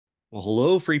Well,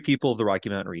 hello, free people of the Rocky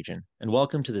Mountain region, and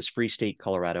welcome to this Free State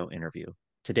Colorado interview.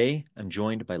 Today, I'm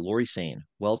joined by Lori Saine,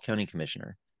 Weld County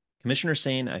Commissioner. Commissioner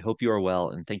Saine, I hope you are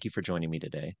well, and thank you for joining me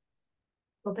today.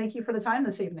 Well, thank you for the time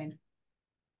this evening.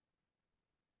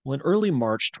 Well, in early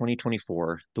March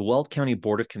 2024, the Weld County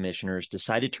Board of Commissioners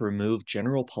decided to remove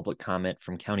general public comment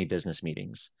from county business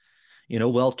meetings.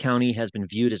 Weld County has been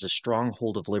viewed as a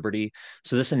stronghold of liberty,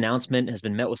 so this announcement has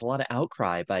been met with a lot of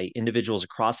outcry by individuals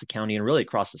across the county and really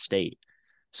across the state.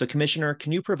 So, Commissioner,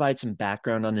 can you provide some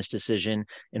background on this decision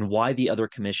and why the other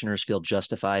commissioners feel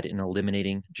justified in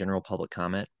eliminating general public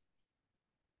comment?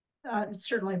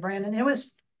 Certainly, Brandon. It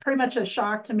was pretty much a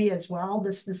shock to me as well.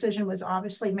 This decision was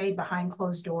obviously made behind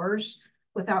closed doors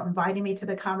without inviting me to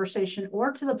the conversation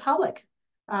or to the public.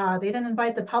 They didn't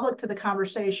invite the public to the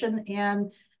conversation.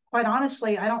 And quite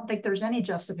honestly, I don't think there's any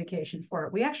justification for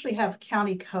it. We actually have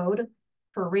county code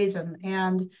for a reason.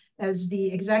 And as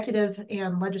the executive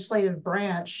and legislative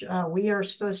branch, we are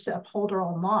supposed to uphold our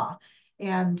own law.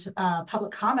 And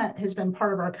public comment has been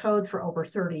part of our code for over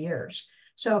 30 years.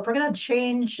 So if we're going to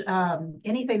change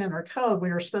anything in our code,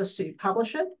 we are supposed to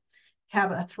publish it,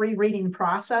 have a 3 reading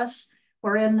process,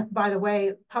 wherein, by the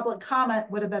way, public comment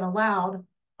would have been allowed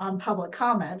on public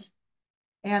comment,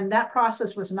 and that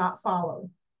process was not followed.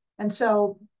 And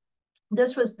so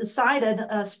this was decided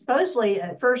supposedly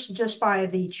at first just by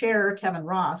the chair, Kevin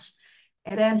Ross,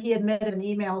 and then he admitted in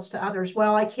emails to others,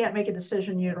 well, I can't make a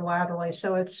decision unilaterally,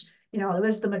 so it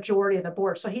was the majority of the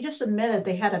board. So he just admitted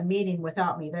they had a meeting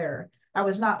without me there. I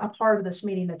was not a part of this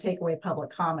meeting to take away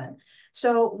public comment.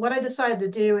 So what I decided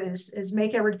to do is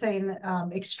make everything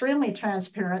extremely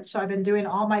transparent. So I've been doing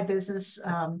all my business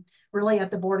really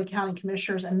at the Board of County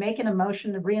Commissioners and making a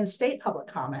motion to reinstate public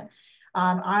comment.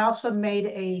 I also made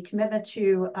a commitment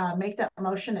to make that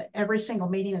motion at every single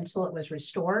meeting until it was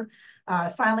restored.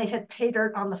 Finally hit pay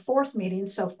dirt on the 4th meeting.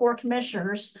 So 4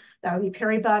 commissioners, that would be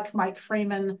Perry Buck, Mike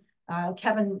Freeman,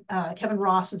 Kevin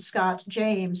Ross, and Scott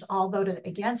James, all voted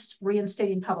against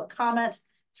reinstating public comment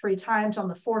 3 times. On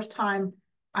the 4th time,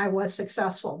 I was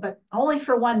successful, but only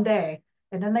for 1 day.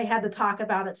 And then they had to talk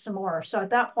about it some more. So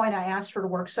at that point, I asked for a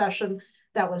work session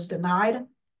that was denied.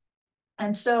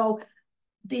 And so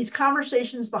these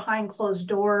conversations behind closed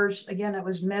doors, again, it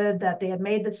was admitted that they had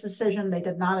made this decision. They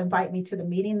did not invite me to the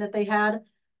meeting that they had.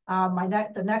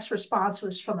 The next response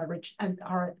was from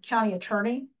our county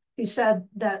attorney, who said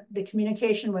that the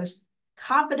communication was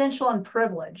confidential and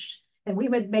privileged, and we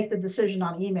would make the decision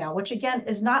on email, which again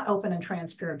is not open and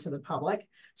transparent to the public.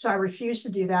 So I refused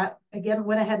to do that. Again,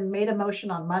 went ahead and made a motion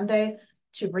on Monday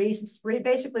to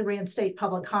basically reinstate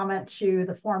public comment to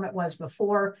the form it was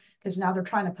before, because now they're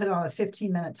trying to put it on a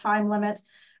 15-minute time limit.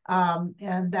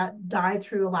 And that died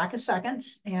through a lack of second.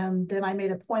 And then I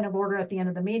made a point of order at the end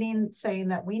of the meeting saying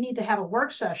that we need to have a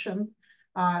work session,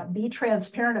 be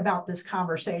transparent about this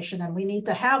conversation, and we need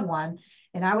to have one.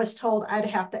 And I was told I'd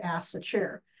have to ask the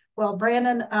chair. Well,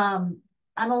 Brandon, I'm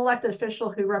an elected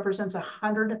official who represents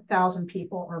 100,000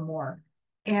 people or more.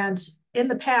 And in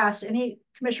the past, any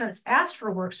commissioner that's asked for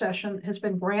a work session has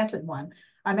been granted one.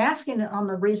 I'm asking on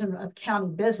the reason of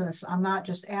county business. I'm not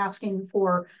just asking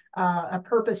for a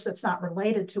purpose that's not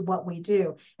related to what we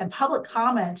do. And public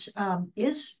comment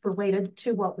is related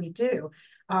to what we do.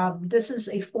 This is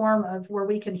a form of where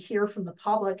we can hear from the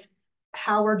public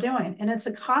how we're doing. And it's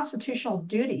a constitutional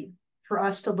duty for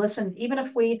us to listen, even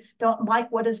if we don't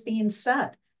like what is being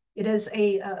said. It is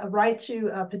a right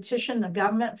to petition the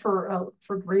government for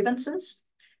grievances.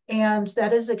 And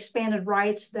that is expanded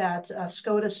rights that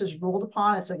SCOTUS has ruled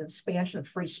upon. It's an expansion of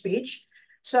free speech.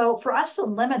 So for us to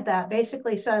limit that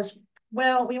basically says,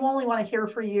 well, we only want to hear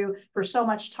from you for so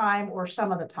much time or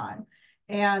some of the time.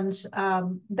 And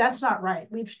that's not right.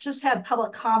 We've just had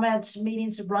public comment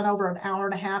meetings that run over an hour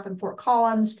and a half in Fort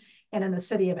Collins and in the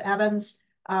city of Evans.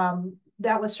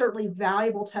 That was certainly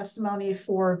valuable testimony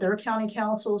for their county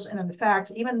councils. And in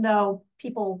fact, even though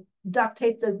people duct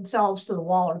taped themselves to the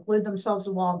wall or glued themselves to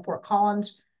the wall in Fort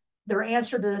Collins, their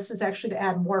answer to this is actually to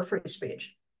add more free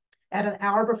speech at an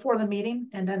hour before the meeting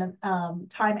and then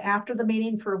time after the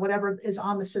meeting for whatever is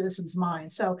on the citizen's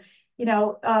mind. So,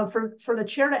 for the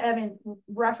chair to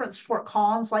reference Fort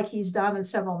Collins like he's done in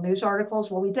several news articles,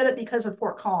 well, we did it because of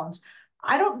Fort Collins.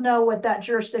 I don't know what that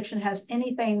jurisdiction has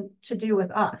anything to do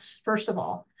with us, first of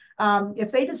all.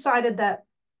 If they decided that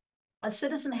a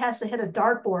citizen has to hit a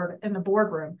dartboard in the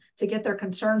boardroom to get their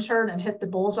concerns heard and hit the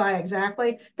bullseye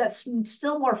exactly, that's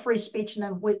still more free speech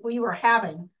than we were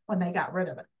having when they got rid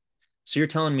of it. So you're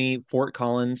telling me Fort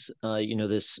Collins,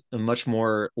 this much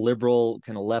more liberal,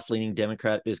 kind of left-leaning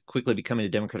Democrat is quickly becoming a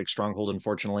Democratic stronghold,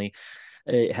 unfortunately.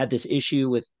 had this issue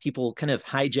with people kind of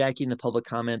hijacking the public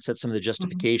comments. That's some of the Mhm.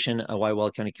 justification why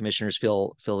Weld County commissioners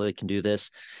feel they can do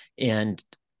this. And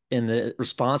the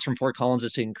response from Fort Collins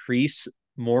is to increase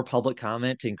more public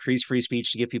comment, to increase free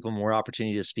speech, to give people more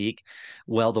opportunity to speak.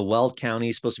 Well, the Weld County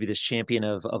is supposed to be this champion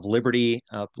of liberty,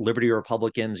 liberty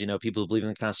Republicans, people who believe in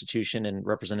the Constitution and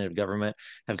representative government,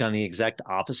 have gone the exact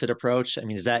opposite approach. I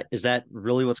mean, is that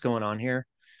really what's going on here?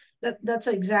 That's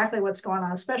exactly what's going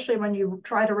on, especially when you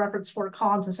try to reference Fort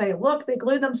Collins and say, look, they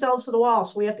glued themselves to the wall,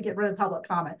 so we have to get rid of public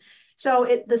comment.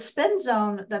 So the spin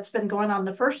zone that's been going on,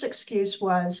 the first excuse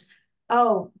was,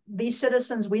 oh, these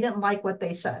citizens, we didn't like what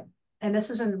they said. And this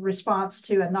is in response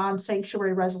to a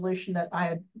non-sanctuary resolution that I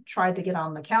had tried to get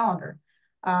on the calendar.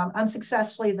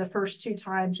 Unsuccessfully the first two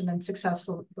times, and then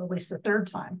successfully at least the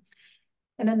third time.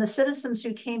 And then the citizens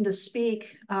who came to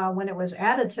speak when it was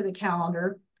added to the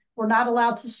calendar were not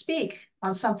allowed to speak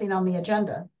on something on the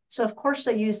agenda. So of course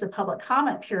they used the public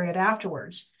comment period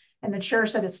afterwards. And the chair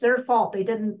said it's their fault. They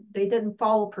didn't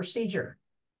follow procedure.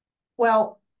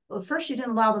 Well, first you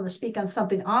didn't allow them to speak on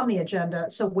something on the agenda,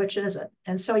 so which is it?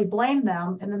 And so he blamed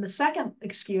them. And then the second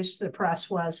excuse to the press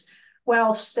was,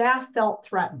 well, staff felt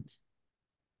threatened.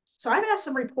 So I've asked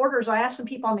some reporters, I asked some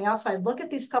people on the outside, look at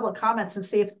these public comments and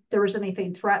see if there was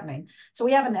anything threatening. So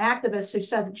we have an activist who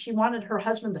said that she wanted her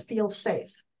husband to feel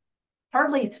safe.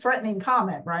 Hardly threatening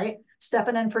comment, right?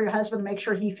 Stepping in for your husband to make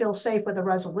sure he feels safe with a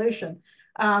resolution.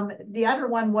 The other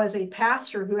one was a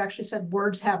pastor who actually said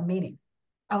words have meaning.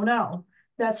 Oh no,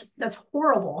 that's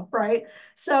horrible, right?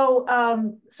 So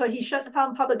he shut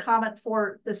down public comment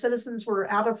for the citizens were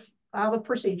out of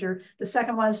procedure. The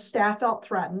second was staff felt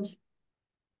threatened.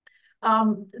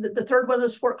 The third one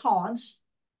was Fort Collins.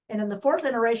 And in the fourth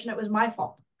iteration, it was my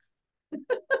fault.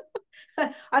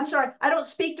 I'm sorry, I don't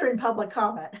speak during public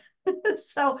comment.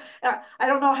 So I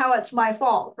don't know how it's my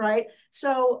fault, right?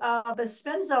 So the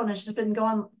spin zone has just been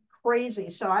going crazy.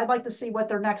 So I'd like to see what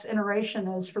their next iteration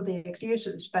is for the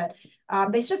excuses. But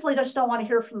they simply just don't want to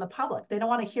hear from the public. They don't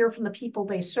want to hear from the people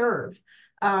they serve.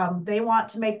 They want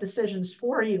to make decisions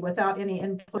for you without any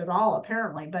input at all,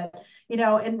 apparently. But,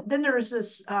 and then there's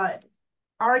this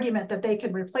argument that they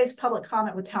can replace public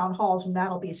comment with town halls and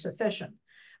that'll be sufficient.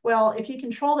 Well, if you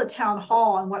control the town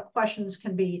hall and what questions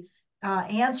can be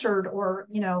answered, or,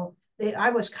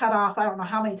 I was cut off, I don't know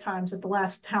how many times at the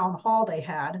last town hall they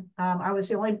had. I was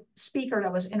the only speaker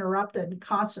that was interrupted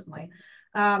constantly.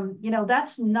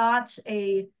 That's not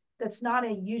a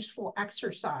useful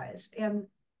exercise. And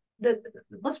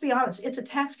let's be honest, it's a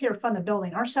taxpayer funded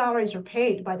building. Our salaries are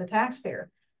paid by the taxpayer.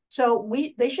 So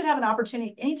they should have an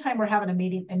opportunity anytime we're having a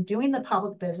meeting and doing the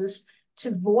public business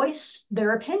to voice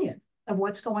their opinion of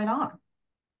what's going on.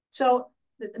 So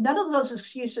none of those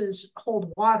excuses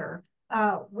hold water.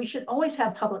 We should always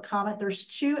have public comment. There's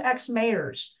 2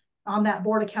 ex-mayors on that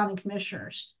board of county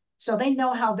commissioners. So they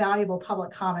know how valuable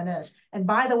public comment is. And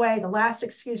by the way, the last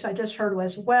excuse I just heard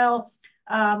was, well,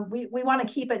 we want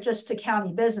to keep it just to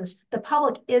county business. The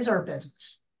public is our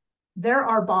business. They're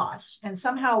our boss. And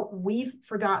somehow we've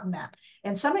forgotten that.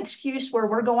 And some excuse where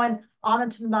we're going on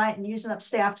into the night and using up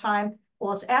staff time.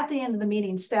 Well, it's at the end of the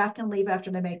meeting, staff can leave after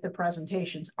they make their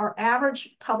presentations. Our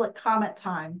average public comment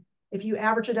time, if you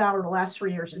average it out over the last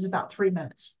 3 years, is about 3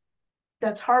 minutes.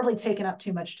 That's hardly taken up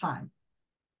too much time.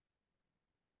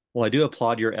 Well, I do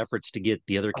applaud your efforts to get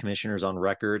the other commissioners on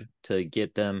record, to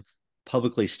get them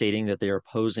publicly stating that they are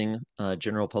opposing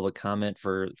general public comment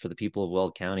for the people of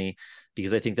Weld County,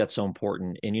 because I think that's so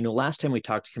important. And, last time we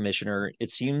talked to Commissioner,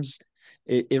 it seems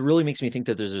it really makes me think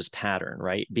that there's this pattern,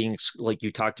 right? Being, like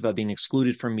you talked about, being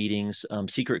excluded from meetings,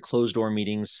 secret closed door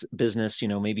meetings, business,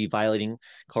 maybe violating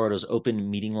Colorado's open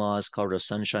meeting laws, Colorado's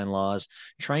sunshine laws,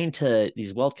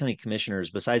 these Weld County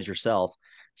commissioners, besides yourself,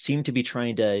 seem to be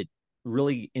trying to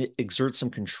really exert some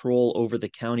control over the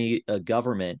county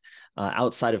government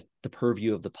outside of the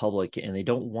purview of the public, and they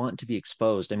don't want to be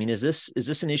exposed. I mean, is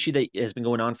this an issue that has been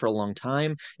going on for a long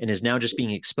time and is now just being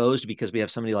exposed because we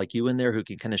have somebody like you in there who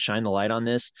can kind of shine the light on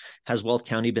this? Has Weld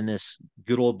County been this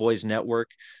good old boys network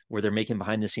where they're making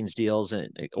behind the scenes deals,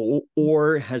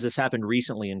 or has this happened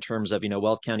recently in terms of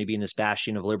Weld County being this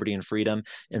bastion of liberty and freedom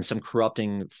and some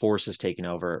corrupting forces taking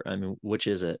over? I mean, which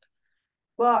is it?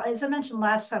 Well, as I mentioned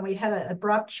last time, we had an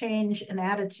abrupt change in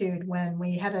attitude when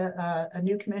we had a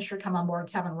new commissioner come on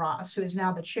board, Kevin Ross, who is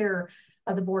now the chair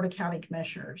of the Board of County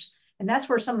Commissioners. And that's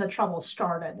where some of the trouble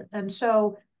started. And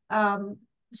so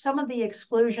some of the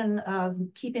exclusion of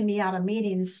keeping me out of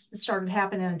meetings started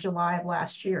happening in July of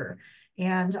last year.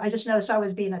 And I just noticed I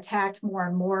was being attacked more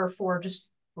and more for just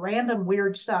random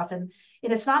weird stuff. And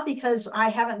it's not because I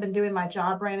haven't been doing my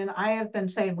job, Brandon. I have been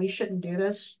saying we shouldn't do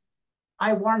this.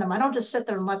 I warn them. I don't just sit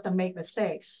there and let them make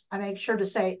mistakes. I make sure to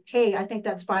say, hey, I think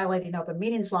that's violating open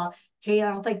meetings law. Hey,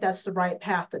 I don't think that's the right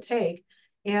path to take.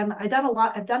 And I've done a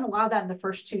lot of that in the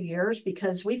first 2 years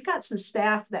because we've got some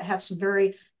staff that have some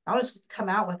very, I'll just come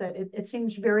out with it. It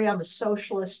seems very on the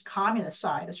socialist communist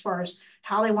side as far as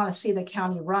how they want to see the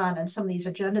county run and some of these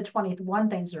Agenda 21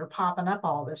 things that are popping up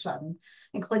all of a sudden,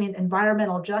 including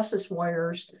environmental justice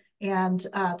warriors and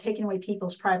taking away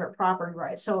people's private property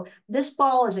rights. So this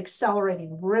ball is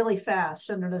accelerating really fast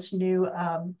under this new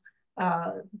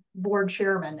board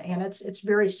chairman, and it's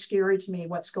very scary to me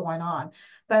what's going on.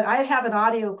 But I have an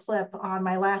audio clip on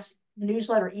my last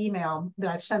newsletter email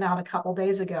that I've sent out a couple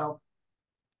days ago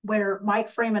where Mike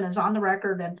Freeman is on the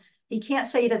record, and he can't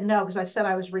say he didn't know because I said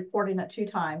I was reporting it 2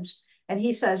 times. And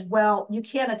he says, well, you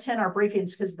can't attend our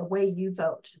briefings because of the way you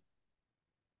vote.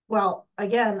 Well,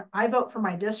 again, I vote for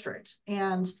my district.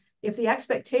 And if the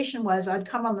expectation was I'd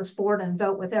come on this board and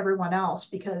vote with everyone else,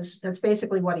 because that's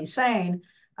basically what he's saying,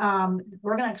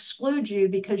 we're going to exclude you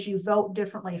because you vote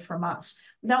differently from us.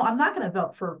 No, I'm not going to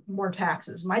vote for more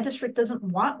taxes. My district doesn't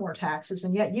want more taxes,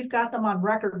 and yet you've got them on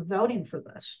record voting for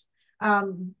this.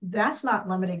 That's not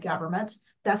limited government.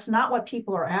 That's not what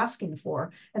people are asking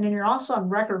for. And then you're also on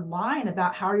record lying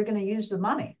about how you're going to use the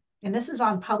money. And this is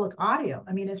on public audio.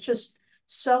 I mean, it's just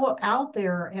so out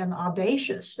there and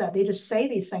audacious that they just say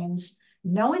these things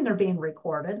knowing they're being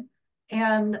recorded.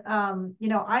 And,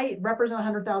 I represent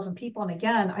 100,000 people. And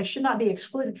again, I should not be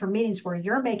excluded from meetings where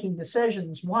you're making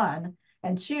decisions, one.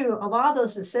 And two, a lot of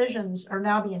those decisions are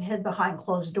now being hid behind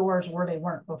closed doors where they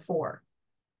weren't before.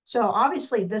 So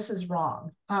obviously this is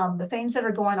wrong. The things that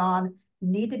are going on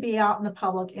need to be out in the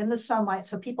public, in the sunlight,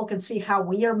 so people can see how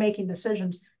we are making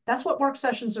decisions. That's what work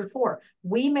sessions are for.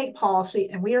 We make policy,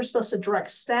 and we are supposed to direct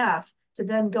staff to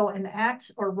then go and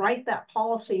act or write that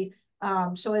policy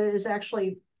so it is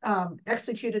actually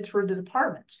executed through the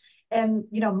departments. And,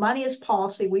 money is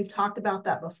policy. We've talked about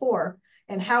that before.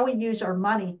 And how we use our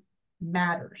money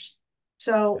matters.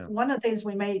 So one of the things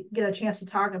we may get a chance to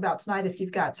talk about tonight, if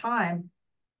you've got time,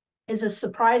 is a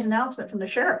surprise announcement from the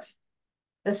sheriff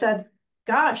that said,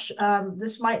 gosh,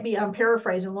 this might be, I'm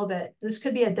paraphrasing a little bit, this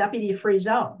could be a deputy-free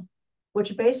zone,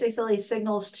 which basically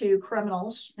signals to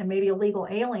criminals and maybe illegal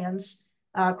aliens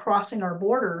crossing our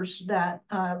borders that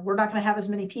we're not going to have as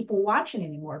many people watching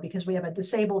anymore because we have a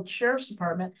disabled sheriff's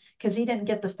department because he didn't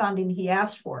get the funding he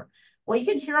asked for. Well, you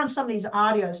can hear on some of these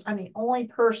audios, I'm the only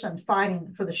person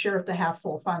fighting for the sheriff to have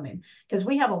full funding because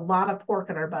we have a lot of pork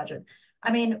in our budget.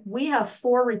 I mean, we have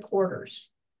 4 reporters.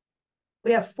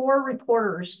 We have 4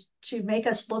 reporters to make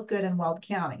us look good in Weld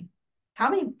County.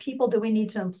 How many people do we need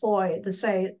to employ to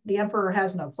say the emperor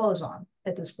has no clothes on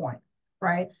at this point,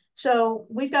 right? So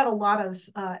we've got a lot of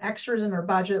extras in our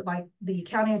budget, like the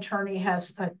county attorney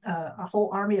has a whole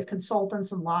army of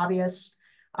consultants and lobbyists.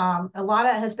 A lot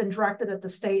of it has been directed at the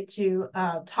state to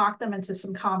talk them into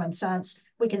some common sense.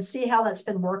 We can see how that's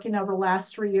been working over the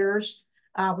last 3 years.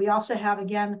 We also have,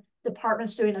 again,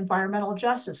 departments doing environmental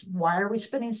justice. Why are we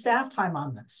spending staff time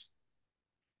on this?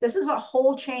 This is a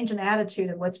whole change in attitude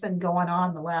of what's been going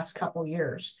on the last couple of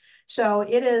years. So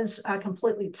it is a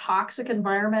completely toxic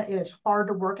environment. It is hard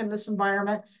to work in this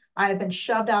environment. I have been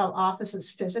shoved out of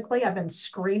offices physically. I've been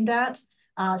screamed at.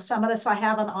 Some of this I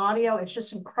have on audio. It's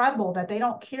just incredible that they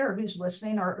don't care who's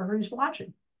listening or who's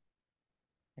watching.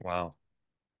 Wow.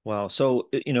 Wow. So,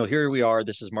 here we are.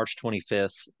 This is March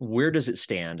 25th. Where does it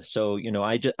stand? So,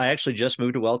 I actually just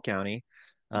moved to Weld County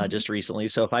just recently.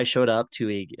 So if I showed up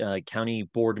to a county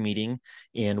board meeting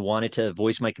and wanted to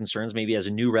voice my concerns, maybe as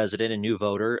a new resident, a new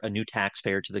voter, a new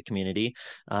taxpayer to the community,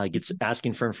 gets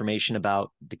asking for information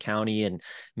about the county and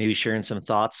maybe sharing some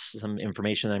thoughts, some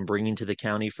information that I'm bringing to the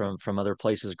county from other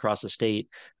places across the state,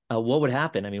 what would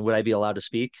happen? I mean, would I be allowed to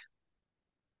speak?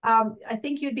 I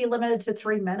think you'd be limited to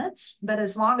 3 minutes, but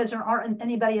as long as there aren't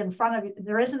anybody in front of you,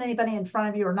 there isn't anybody in front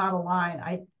of you or not a line,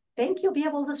 I think you'll be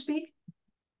able to speak.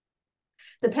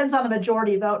 Depends on the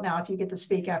majority vote now if you get to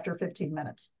speak after 15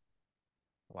 minutes.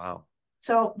 Wow.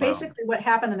 So Wow. basically what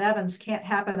happened in Evans can't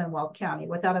happen in Weld County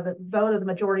without a vote of the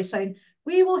majority saying,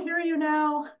 we will hear you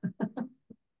now,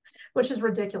 which is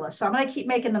ridiculous. So I'm going to keep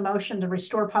making the motion to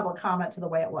restore public comment to the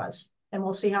way it was, and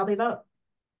we'll see how they vote.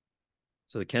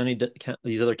 So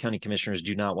these other county commissioners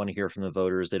do not want to hear from the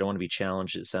voters. They don't want to be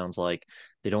challenged. It sounds like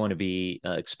they don't want to be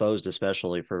exposed,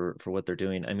 especially for what they're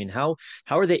doing. I mean, how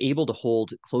are they able to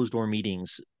hold closed door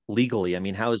meetings legally? I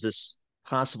mean, how is this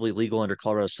possibly legal under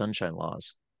Colorado's sunshine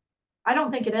laws? I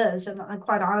don't think it is. And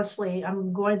quite honestly,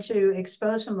 I'm going to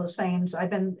expose some of those things. I've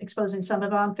been exposing some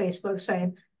of it on Facebook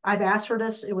saying, I've asked for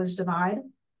this, it was denied.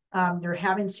 They're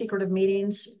having secretive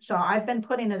meetings. So I've been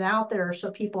putting it out there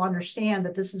so people understand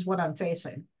that this is what I'm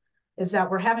facing, is that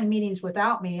we're having meetings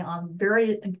without me on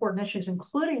very important issues,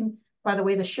 including, by the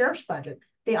way, the sheriff's budget.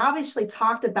 They obviously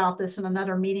talked about this in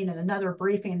another meeting and another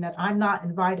briefing that I'm not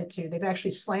invited to. They've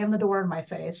actually slammed the door in my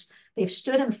face. They've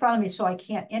stood in front of me so I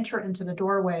can't enter into the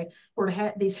doorway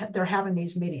where they're having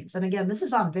these meetings. And again, this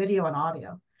is on video and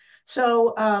audio.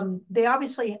 So they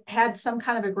obviously had some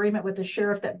kind of agreement with the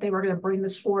sheriff that they were going to bring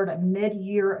this forward, a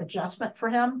mid-year adjustment for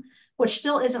him, which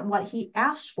still isn't what he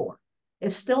asked for.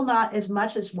 It's still not as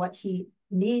much as what he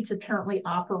needs apparently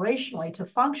operationally to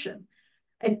function.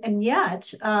 And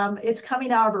yet it's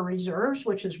coming out of our reserves,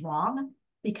 which is wrong,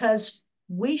 because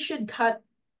we should cut,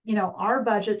 our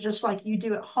budget just like you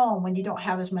do at home when you don't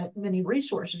have as many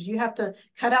resources. You have to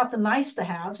cut out the nice to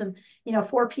haves, and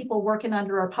 4 people working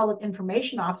under our public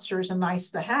information officer is a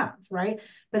nice to have, right?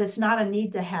 But it's not a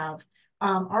need to have.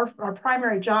 Our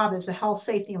primary job is the health,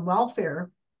 safety, and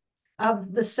welfare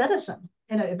of the citizen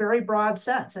in a very broad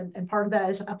sense. And part of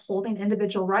that is upholding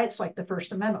individual rights like the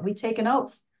First Amendment. We take an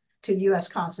oath to the U.S.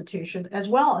 Constitution as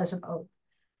well as an oath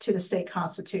to the state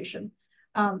constitution.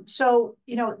 So,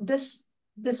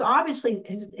 this obviously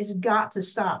has got to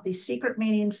stop. These secret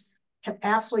meetings have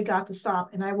absolutely got to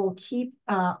stop. And I will keep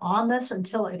on this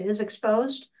until it is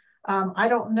exposed. I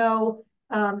don't know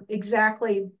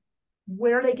exactly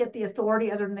where they get the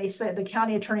authority, other than they say the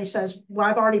county attorney says, well,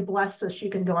 I've already blessed this, you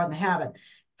can go out and have it.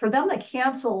 For them to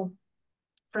cancel,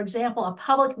 for example, a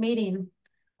public meeting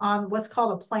on what's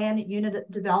called a plan unit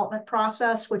development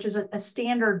process, which is a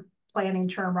standard planning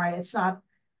term, right? It's not,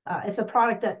 it's a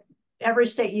product that every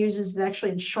state uses, is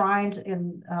actually enshrined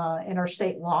in our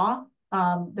state law,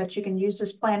 that you can use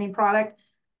this planning product.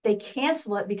 They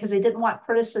cancel it because they didn't want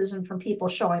criticism from people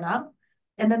showing up.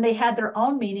 And then they had their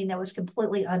own meeting that was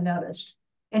completely unnoticed.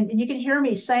 And you can hear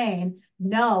me saying,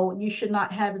 no, you should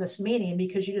not have this meeting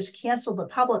because you just canceled the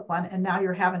public one and now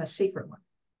you're having a secret one.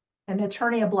 And the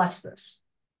attorney blessed this.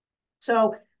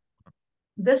 So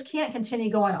this can't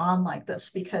continue going on like this,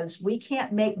 because we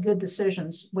can't make good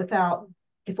decisions without,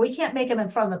 if we can't make them in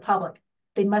front of the public,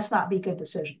 they must not be good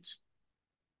decisions.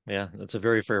 Yeah, that's a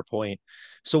very fair point.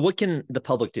 So what can the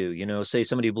public do? Say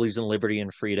somebody believes in liberty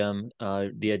and freedom,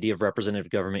 the idea of representative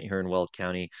government here in Weld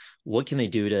County. What can they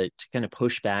do to kind of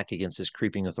push back against this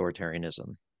creeping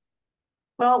authoritarianism?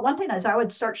 Well, one thing is I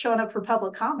would start showing up for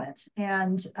public comment.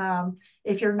 And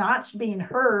if you're not being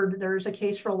heard, there's a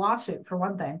case for a lawsuit, for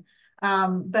one thing.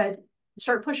 But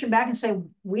start pushing back and say,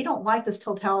 we don't like this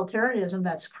totalitarianism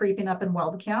that's creeping up in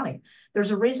Weld County.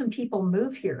 There's a reason people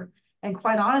move here. And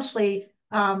quite honestly,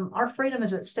 our freedom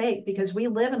is at stake because we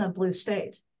live in a blue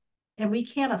state and we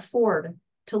can't afford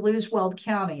to lose Weld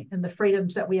County and the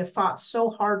freedoms that we have fought so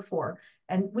hard for.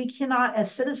 And we cannot, as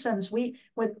citizens,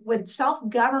 with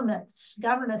self-governance,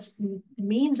 governance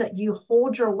means that you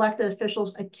hold your elected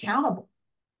officials accountable.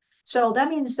 So that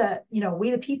means that,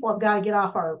 we the people have got to get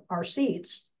off our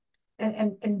seats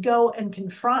and go and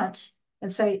confront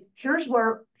and say, here's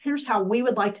how we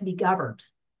would like to be governed.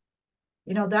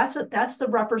 That's the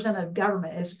representative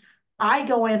government, is I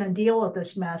go in and deal with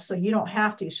this mess so you don't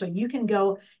have to. So you can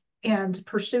go and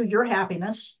pursue your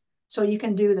happiness. So you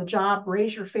can do the job,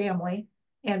 raise your family.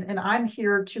 And I'm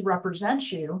here to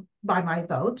represent you by my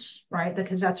votes, right?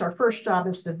 Because that's our first job,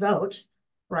 is to vote,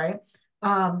 right?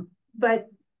 But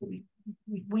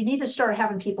we need to start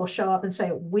having people show up and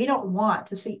say, we don't want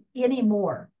to see any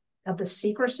more of the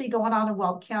secrecy going on in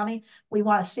Weld County. We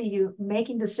want to see you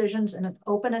making decisions in an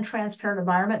open and transparent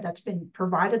environment that's been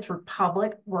provided through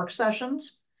public work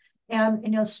sessions.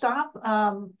 And, stop,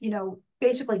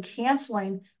 basically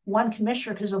canceling one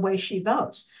commissioner because of the way she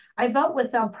votes. I vote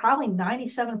with them probably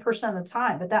 97% of the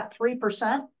time, but that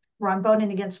 3% where I'm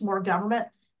voting against more government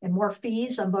and more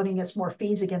fees, I'm voting against more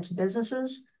fees against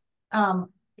businesses.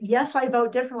 Yes, I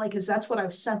vote differently because that's what I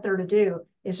was sent there to do,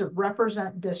 is to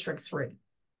represent District 3.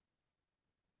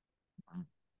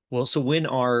 Well, so when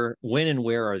and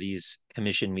where are these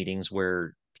commission meetings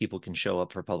where people can show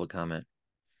up for public comment?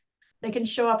 They can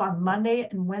show up on Monday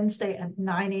and Wednesday at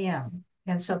 9 a.m.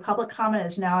 And so public comment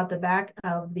is now at the back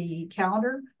of the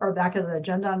calendar, or back of the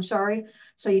agenda, I'm sorry.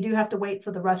 So you do have to wait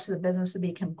for the rest of the business to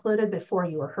be concluded before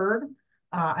you are heard.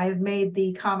 I have made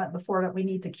the comment before that we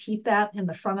need to keep that in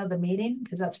the front of the meeting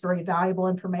because that's very valuable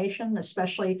information,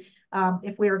 especially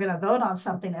if we are going to vote on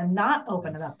something and not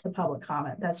open it up to public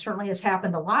comment. That certainly has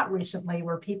happened a lot recently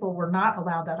where people were not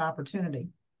allowed that opportunity.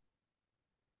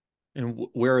 And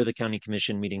where are the county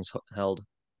commission meetings held?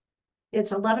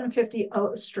 It's 1150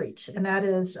 O Street, and that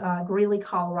is Greeley,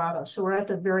 Colorado. So we're at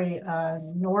the very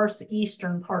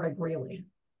northeastern part of Greeley,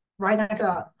 right next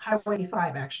to Highway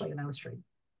 85, actually, in O Street.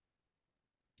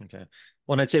 Okay.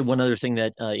 Well, and I'd say one other thing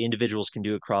that individuals can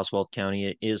do across Weld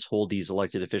County is hold these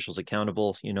elected officials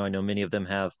accountable. I know many of them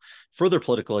have further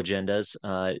political agendas,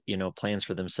 plans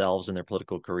for themselves and their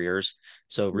political careers.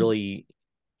 So really,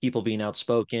 people being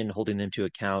outspoken, holding them to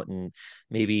account, and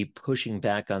maybe pushing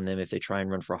back on them if they try and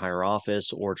run for higher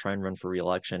office or try and run for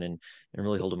reelection, and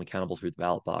really hold them accountable through the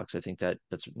ballot box. I think that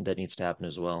needs to happen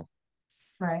as well.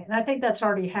 Right. And I think that's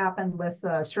already happened with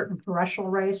a certain congressional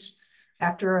race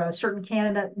after a certain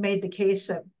candidate made the case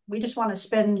that we just want to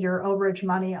spend your overage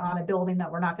money on a building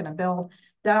that we're not going to build.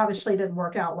 That obviously didn't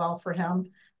work out well for him.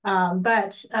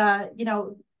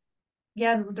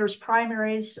 Again, there's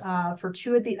primaries for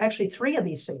actually three of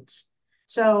these seats.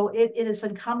 So it is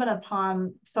incumbent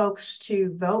upon folks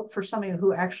to vote for somebody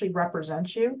who actually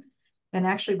represents you and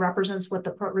actually represents what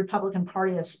the Republican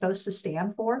Party is supposed to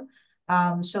stand for.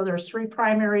 So there's three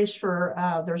primaries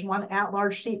there's one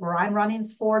at-large seat where I'm running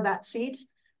for that seat.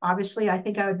 Obviously, I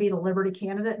think I would be the Liberty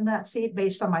candidate in that seat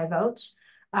based on my votes.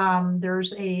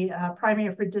 There's a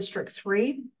primary for District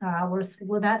 3 with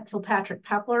Lynette Kilpatrick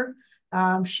Pepler.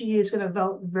 She is going to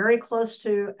vote very close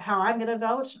to how I'm going to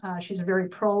vote. She's a very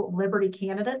pro-Liberty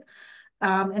candidate.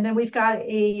 And then we've got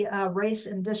a race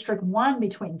in District 1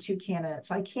 between two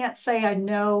candidates. I can't say I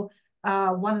know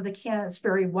one of the candidates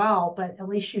very well, but at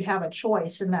least you have a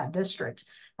choice in that district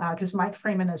because Mike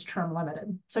Freeman is term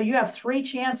limited. So you have three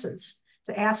chances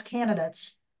to ask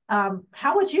candidates,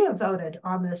 how would you have voted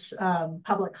on this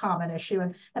public comment issue?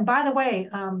 And by the way,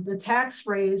 the tax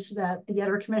raise that the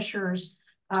other commissioners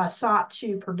sought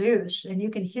to produce, and you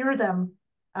can hear them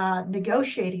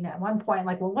negotiating at one point,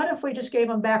 like, well, what if we just gave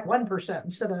them back 1%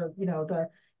 instead of, the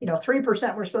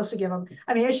 3% we're supposed to give them.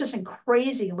 I mean, it's just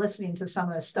crazy listening to some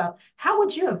of this stuff. How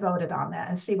would you have voted on that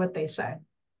and see what they say?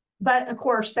 But of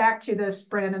course, back to this,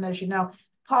 Brandon, as you know,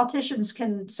 politicians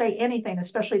can say anything,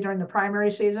 especially during the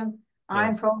primary season. Yeah.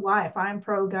 I'm pro-life, I'm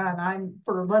pro-gun, I'm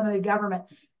for limited government.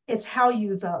 It's how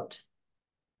you vote.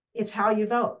 It's how you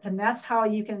vote. And that's how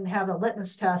you can have a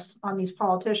litmus test on these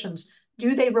politicians.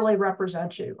 Do they really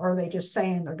represent you? Or are they just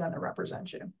saying they're going to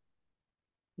represent you?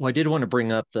 Well, I did want to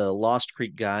bring up the Lost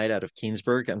Creek Guide out of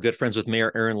Keensburg. I'm good friends with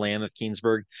Mayor Aaron Lamb of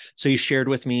Keensburg. So he shared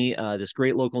with me this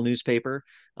great local newspaper.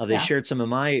 They Yeah. shared some of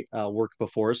my work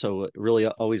before, so really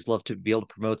always love to be able to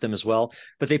promote them as well.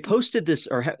 But they posted this,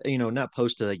 or not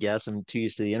posted, I guess. I'm too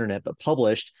used to the internet, but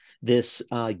published this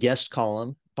guest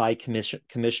column by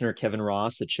Commissioner Kevin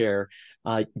Ross, the chair,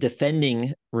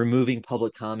 defending removing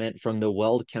public comment from the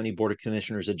Weld County Board of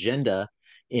Commissioners agenda.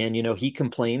 And, he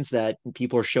complains that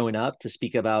people are showing up to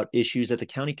speak about issues that the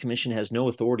county commission has no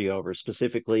authority over,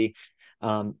 specifically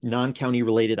non-county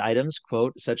related items,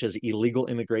 quote, such as illegal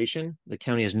immigration. The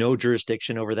county has no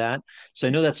jurisdiction over that. So I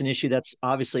know that's an issue that's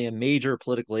obviously a major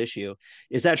political issue.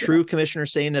 Is that true, Commissioner,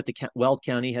 saying that the Weld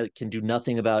County can do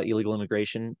nothing about illegal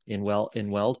immigration in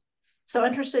Weld? So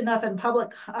interested enough in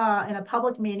a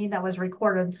public meeting that was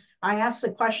recorded, I asked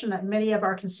the question that many of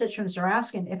our constituents are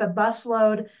asking: if a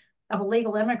busload of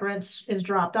illegal immigrants is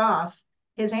dropped off,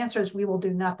 his answer is, we will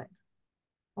do nothing.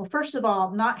 Well, first of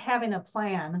all, not having a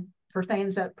plan for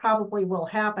things that probably will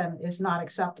happen is not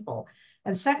acceptable.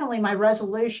 And secondly, my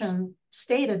resolution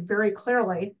stated very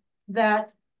clearly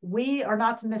that we are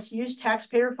not to misuse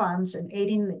taxpayer funds in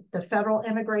aiding the federal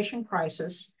immigration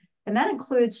crisis. And that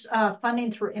includes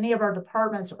funding through any of our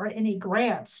departments or any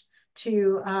grants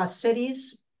to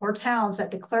cities or towns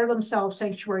that declare themselves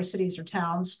sanctuary cities or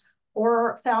towns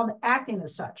or found acting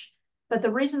as such. But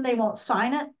the reason they won't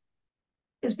sign it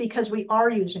is because we are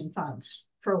using funds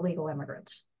for illegal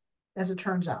immigrants, as it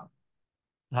turns out.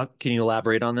 How can you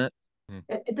elaborate on that?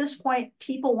 At this point,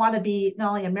 people want to be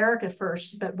not only America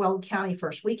first, but Weld County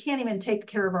first. We can't even take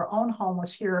care of our own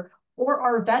homeless here or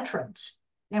our veterans.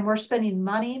 And we're spending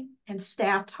money and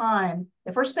staff time.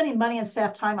 If we're spending money and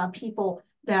staff time on people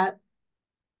that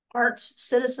aren't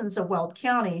citizens of Weld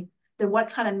County, then what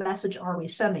kind of message are we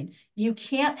sending? You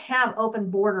can't have open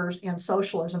borders and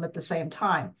socialism at the same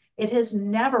time. It has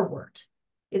never worked.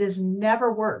 It has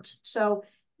never worked. So,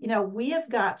 we have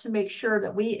got to make sure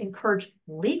that we encourage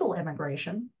legal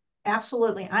immigration.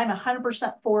 Absolutely. I'm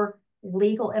 100% for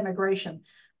legal immigration,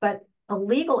 but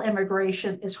illegal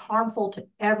immigration is harmful to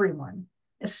everyone,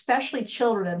 especially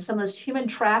children, and some of this human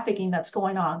trafficking that's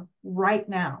going on right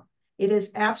now. It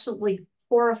is absolutely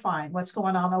horrifying what's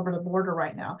going on over the border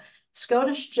right now.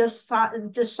 SCOTUS just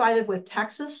sided with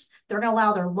Texas. They're going to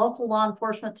allow their local law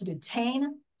enforcement to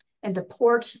detain and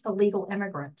deport illegal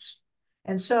immigrants.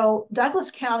 And so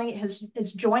Douglas County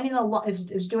is doing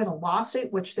a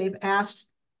lawsuit, which they've asked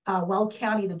Weld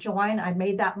County to join. I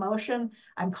made that motion.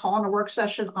 I'm calling a work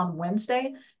session on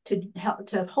Wednesday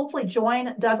to hopefully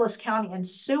join Douglas County in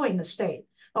suing the state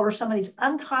over some of these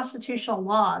unconstitutional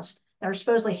laws that are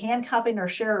supposedly handcuffing our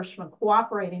sheriffs from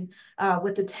cooperating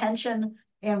with detention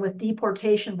and with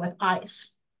deportation with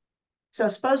ICE. So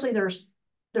supposedly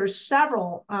there's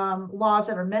several laws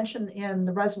that are mentioned in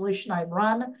the resolution I've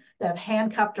run that have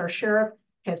handcuffed our sheriff,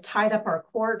 have tied up our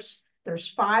courts. There's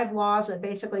 5 laws that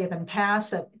basically have been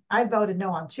passed that I voted no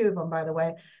on 2 of them, by the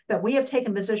way, that we have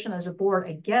taken position as a board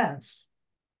against.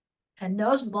 And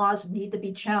those laws need to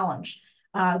be challenged.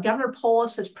 Governor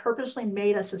Polis has purposely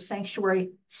made us a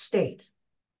sanctuary state.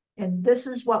 And this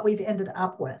is what we've ended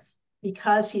up with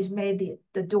because he's made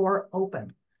the door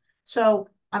open. So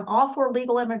I'm all for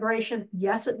legal immigration.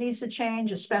 Yes, it needs to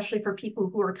change, especially for people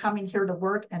who are coming here to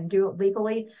work and do it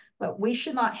legally. But we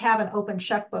should not have an open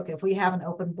checkbook if we have an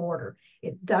open border.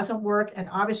 It doesn't work. And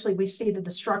obviously, we see the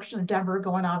destruction of Denver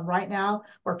going on right now,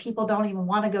 where people don't even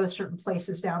want to go to certain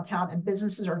places downtown and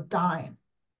businesses are dying.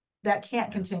 That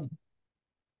can't continue.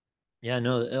 Yeah,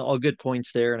 no, all good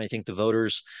points there. And I think the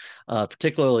voters,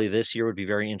 particularly this year, would be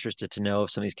very interested to know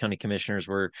if some of these county commissioners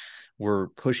were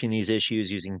pushing these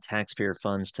issues using taxpayer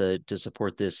funds to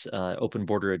support this open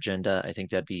border agenda. I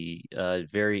think that'd be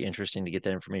very interesting to get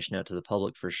that information out to the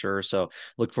public for sure. So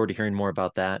look forward to hearing more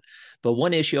about that. But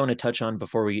one issue I want to touch on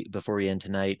before we end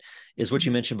tonight is what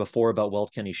you mentioned before about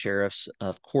Weld County sheriffs.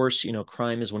 Of course,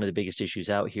 crime is one of the biggest issues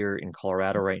out here in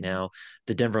Colorado right now.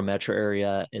 The Denver metro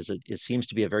area it seems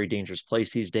to be a very dangerous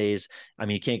place these days. I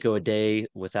mean, you can't go a day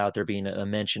without there being a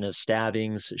mention of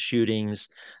stabbings, shootings,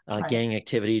 Right. gang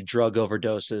activity, drug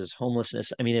overdoses,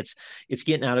 homelessness. I mean, it's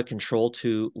getting out of control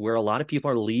to where a lot of people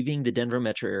are leaving the Denver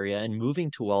metro area and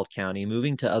moving to Weld County,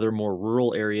 moving to other more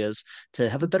rural areas to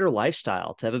have a better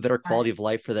lifestyle, to have a better Right. quality of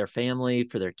life for their family,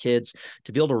 for their kids,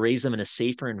 to be able to raise them in a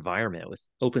safer environment with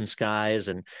open skies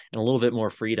and a little bit more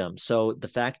freedom. So the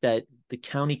fact that the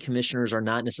county commissioners are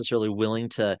not necessarily willing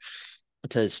to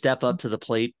step up to the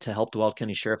plate to help the Weld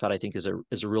County Sheriff out, I think is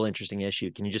a real interesting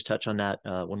issue. Can you just touch on that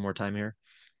one more time here?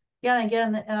 Yeah, and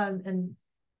again, and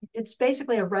it's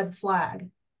basically a red flag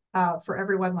for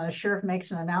everyone when a sheriff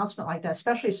makes an announcement like that,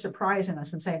 especially surprising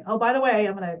us and saying, "Oh, by the way,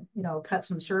 I'm going to, cut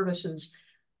some services."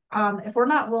 If we're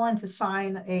not willing to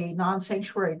sign a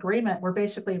non-sanctuary agreement, we're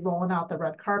basically rolling out the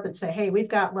red carpet, say, "Hey, we've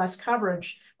got less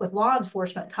coverage with law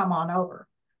enforcement. Come on over,"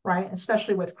 right?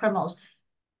 Especially with criminals.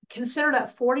 Consider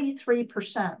that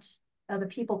 43% of the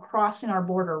people crossing our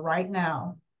border right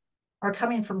now are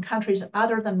coming from countries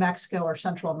other than Mexico or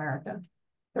Central America.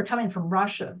 They're coming from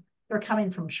Russia. They're coming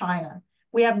from China.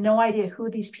 We have no idea who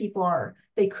these people are.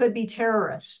 They could be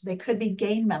terrorists. They could be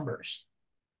gang members.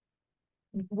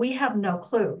 We have no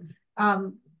clue.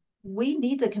 We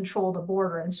need to control the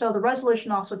border. And so the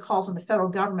resolution also calls on the federal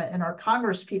government and our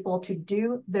Congress people to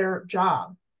do their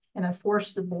job and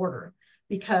enforce the border.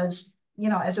 Because,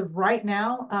 as of right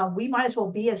now, we might as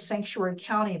well be a sanctuary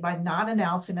county by not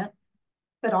announcing it,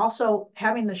 but also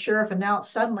having the sheriff announce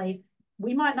suddenly,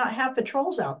 we might not have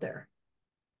patrols out there.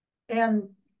 And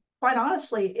quite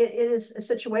honestly, it is a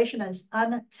situation that is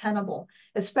untenable,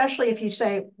 especially if you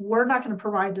say, we're not going to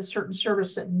provide this certain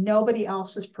service that nobody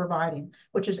else is providing,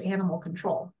 which is animal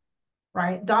control,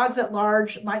 right? Dogs at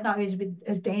large might not be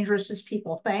as dangerous as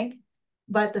people think,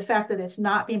 but the fact that it's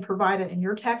not being provided and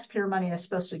your taxpayer money is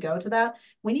supposed to go to that,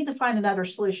 we need to find another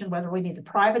solution, whether we need to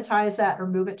privatize that or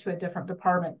move it to a different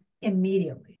department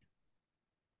immediately.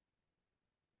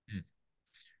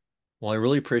 Well, I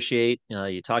really appreciate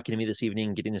you talking to me this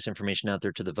evening, getting this information out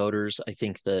there to the voters. I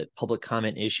think the public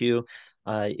comment issue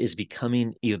is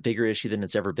becoming a bigger issue than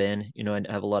it's ever been.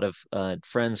 I have a lot of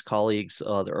friends, colleagues,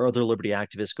 there are other liberty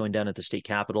activists going down at the state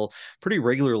capitol pretty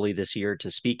regularly this year to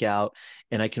speak out.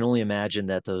 And I can only imagine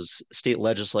that those state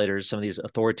legislators, some of these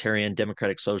authoritarian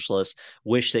democratic socialists,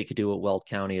 wish they could do what Weld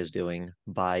County is doing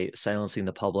by silencing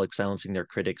the public, silencing their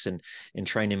critics, and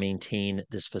trying to maintain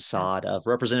this facade of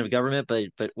representative government,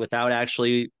 but without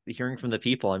actually hearing from the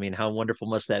people. I mean, how wonderful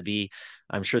must that be?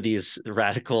 I'm sure these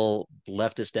radical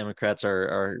leftist Democrats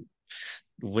are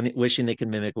wishing they could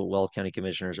mimic what Weld County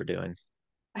commissioners are doing.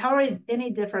 How are we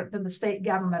any different than the state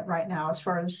government right now as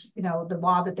far as, the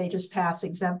law that they just passed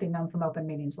exempting them from open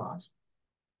meetings laws?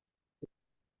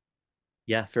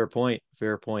 Yeah, fair point.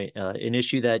 Fair point. An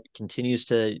issue that continues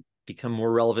to become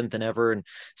more relevant than ever, and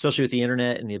especially with the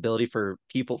internet and the ability for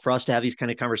us to have these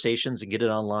kind of conversations and get it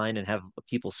online and have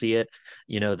people see it.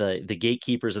 The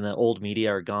gatekeepers and the old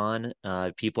media are gone.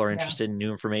 People are Yeah, interested in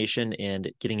new information,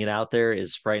 and getting it out there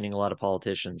is frightening a lot of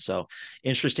politicians. So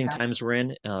interesting yeah. times we're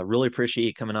in. Really appreciate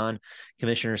you coming on,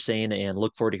 Commissioner Saine, and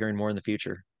look forward to hearing more in the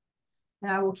future.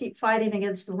 And I will keep fighting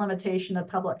against the limitation of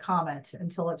public comment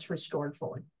until it's restored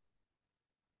fully.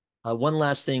 One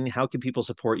last thing, how can people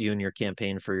support you in your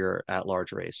campaign for your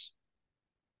at-large race?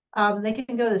 They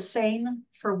can go to Saine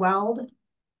for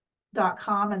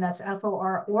weld.com, and that's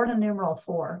FOR or the numeral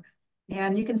 4.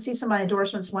 And you can see some of my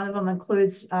endorsements. One of them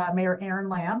includes Mayor Aaron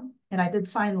Lamb, and I did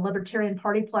sign the Libertarian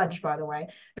Party pledge, by the way.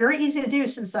 Very easy to do,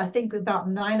 since I think about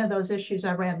 9 of those issues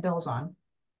I ran bills on.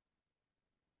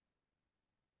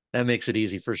 That makes it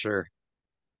easy for sure.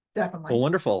 Well, Definitely.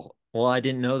 wonderful. Well, I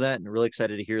didn't know that and really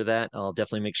excited to hear that. I'll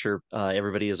definitely make sure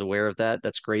everybody is aware of that.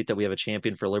 That's great that we have a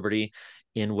champion for liberty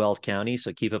in Weld County.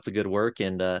 So keep up the good work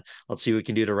and let's see what we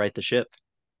can do to right the ship.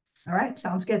 All right.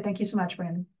 Sounds good. Thank you so much,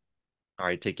 Brandon. All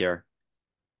right, take care.